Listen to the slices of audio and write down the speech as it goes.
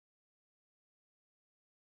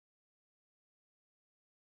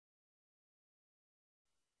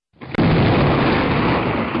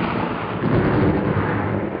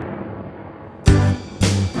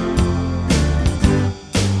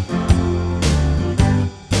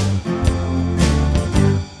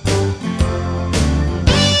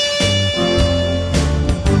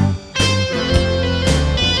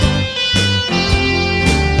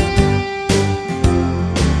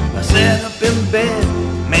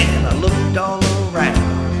looked all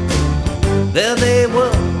around. There they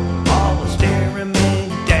were, all staring me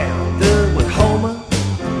down. There was Homer,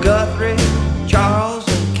 Guthrie, Charles,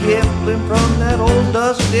 and Kipling. From that old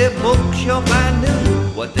dusty bookshelf I knew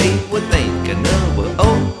what they were thinking of was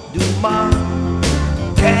old Dumas,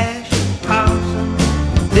 Cash, Thompson,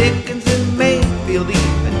 Dickens and Mayfield,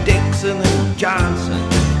 even Dixon and Johnson.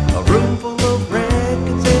 A room full of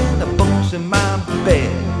records and the books in my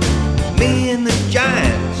bed. Me and the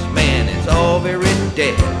Giants, man, it's all very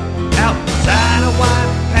dead. Outside a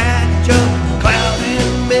white patch of cloud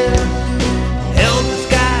and mist held the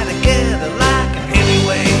sky together like a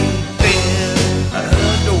heavyweight fist. I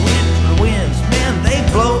heard the winter winds, man, they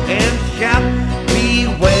blow and shout,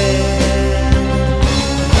 beware.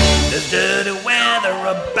 There's dirty weather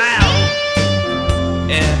about.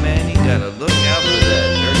 Yeah, man, you gotta look out for that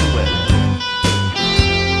dirty weather.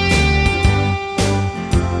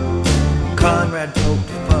 Conrad poked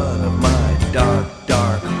fun of my dark,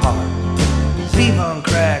 dark heart. Zevon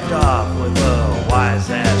cracked off with a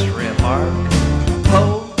wise-ass remark.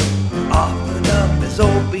 Poe offered up his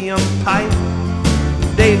opium pipe.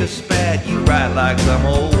 Davis spat, you ride like some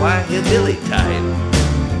old white hillbilly type.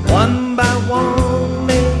 One by one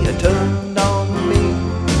they turned on me.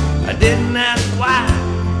 I didn't ask why,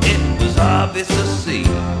 it was obvious to see.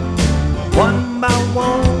 One by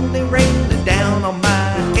one they rained it down on my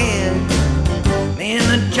head. Me and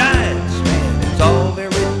the Giants, man, it's all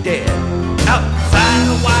very dead. Outside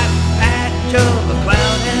a white patch of a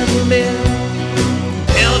cloud and mist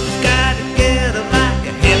held the sky together like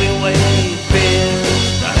a heavyweight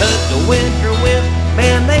fist. I heard the winter winds,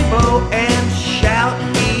 man, they blow and shout,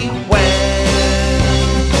 beware.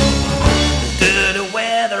 There's dirty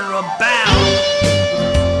weather about.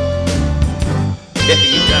 Yeah,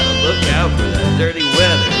 you gotta look out for that dirty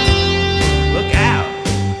weather. Look out.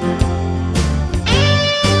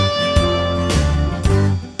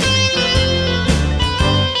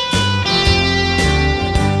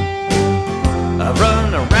 I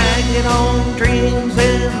run a ragged on dreams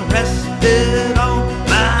and rested on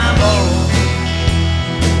my bones.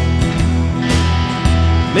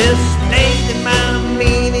 Misstated my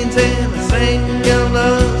meanings in the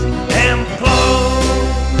singulars and plurals.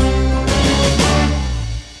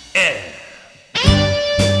 Yeah.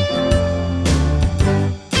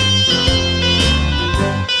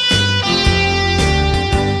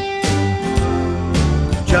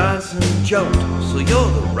 Johnson joked, so you're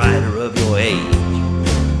the writer of your age.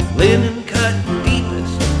 Linen cut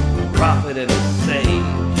deepest, prophet and a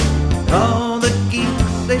sage. All the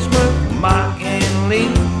geeks, they smirk, mock, and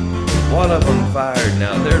lean. One of them fired,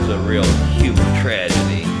 now there's a real human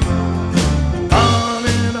tragedy. On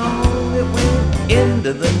and on it went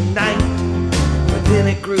into the night, but then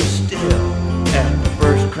it grew still at the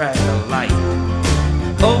first crack of light.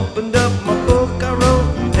 Opened up my book, I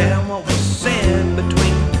wrote down what was said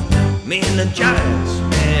between me and the Giants.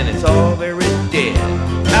 Man, it's all very